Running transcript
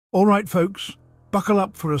All right, folks, buckle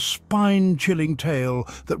up for a spine-chilling tale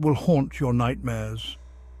that will haunt your nightmares.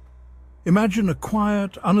 Imagine a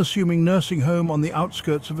quiet, unassuming nursing home on the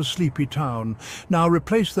outskirts of a sleepy town. Now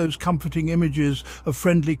replace those comforting images of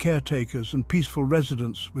friendly caretakers and peaceful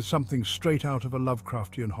residents with something straight out of a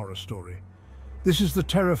Lovecraftian horror story. This is the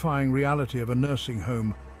terrifying reality of a nursing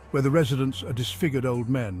home where the residents are disfigured old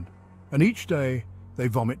men, and each day they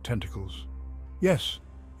vomit tentacles. Yes,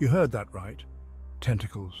 you heard that right.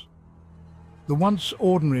 Tentacles. The once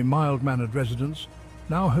ordinary, mild-mannered residents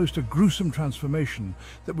now host a gruesome transformation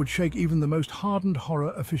that would shake even the most hardened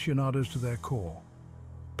horror aficionados to their core.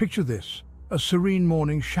 Picture this, a serene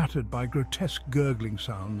morning shattered by grotesque gurgling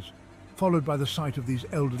sounds, followed by the sight of these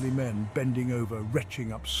elderly men bending over,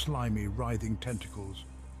 retching up slimy, writhing tentacles.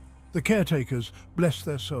 The caretakers, bless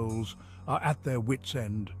their souls, are at their wits'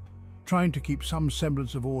 end, trying to keep some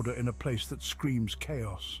semblance of order in a place that screams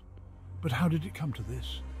chaos. But how did it come to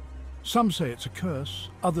this? Some say it's a curse,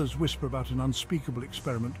 others whisper about an unspeakable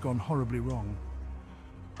experiment gone horribly wrong.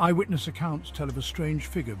 Eyewitness accounts tell of a strange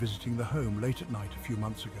figure visiting the home late at night a few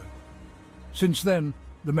months ago. Since then,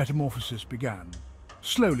 the metamorphosis began.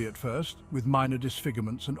 Slowly at first, with minor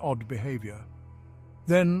disfigurements and odd behavior.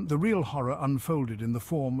 Then the real horror unfolded in the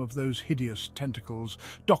form of those hideous tentacles.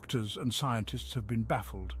 Doctors and scientists have been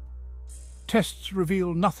baffled. Tests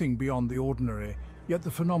reveal nothing beyond the ordinary, yet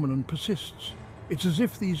the phenomenon persists. It's as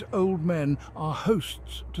if these old men are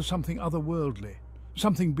hosts to something otherworldly,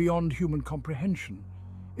 something beyond human comprehension.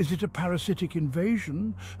 Is it a parasitic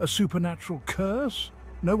invasion, a supernatural curse?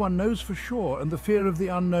 No one knows for sure, and the fear of the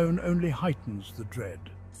unknown only heightens the dread.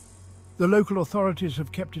 The local authorities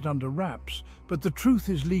have kept it under wraps, but the truth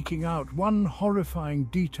is leaking out, one horrifying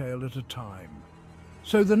detail at a time.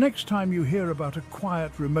 So the next time you hear about a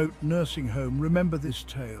quiet, remote nursing home, remember this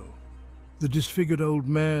tale. The disfigured old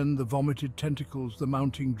men, the vomited tentacles, the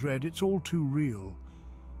mounting dread, it's all too real.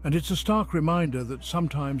 And it's a stark reminder that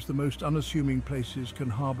sometimes the most unassuming places can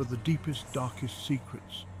harbor the deepest, darkest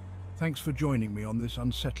secrets. Thanks for joining me on this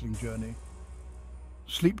unsettling journey.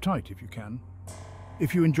 Sleep tight if you can.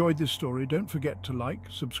 If you enjoyed this story, don't forget to like,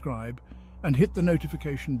 subscribe, and hit the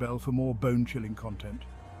notification bell for more bone-chilling content.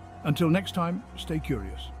 Until next time, stay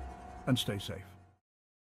curious and stay safe.